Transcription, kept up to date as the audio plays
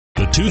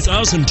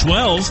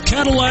2012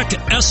 Cadillac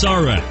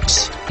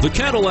SRX. The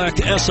Cadillac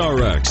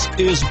SRX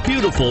is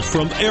beautiful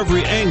from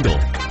every angle.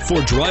 For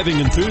driving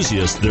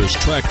enthusiasts, there's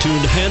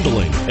track-tuned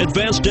handling,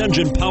 advanced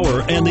engine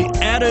power, and the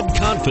added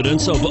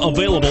confidence of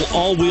available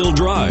all-wheel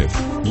drive.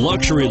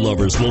 Luxury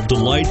lovers will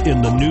delight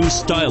in the new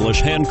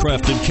stylish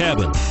handcrafted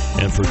cabin.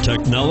 And for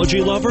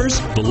technology lovers,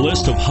 the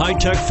list of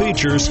high-tech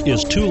features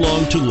is too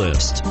long to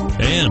list.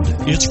 And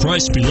it's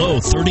priced below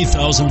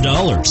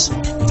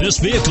 $30,000. This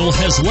vehicle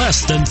has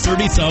less than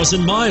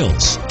 30,000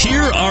 miles.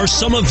 Here are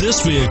some of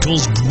this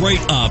vehicle's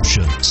great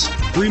options: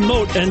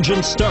 remote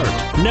engine start,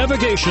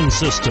 navigation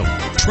system,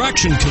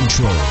 traction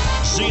control,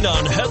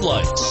 xenon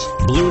headlights,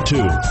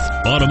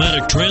 Bluetooth,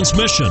 automatic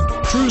transmission,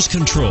 cruise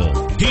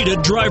control,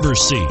 heated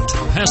driver's seat,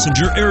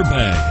 passenger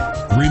airbag,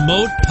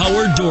 remote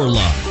power door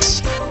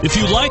locks. If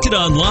you like it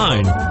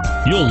online,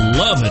 you'll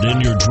love it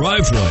in your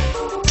driveway.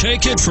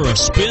 Take it for a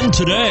spin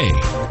today.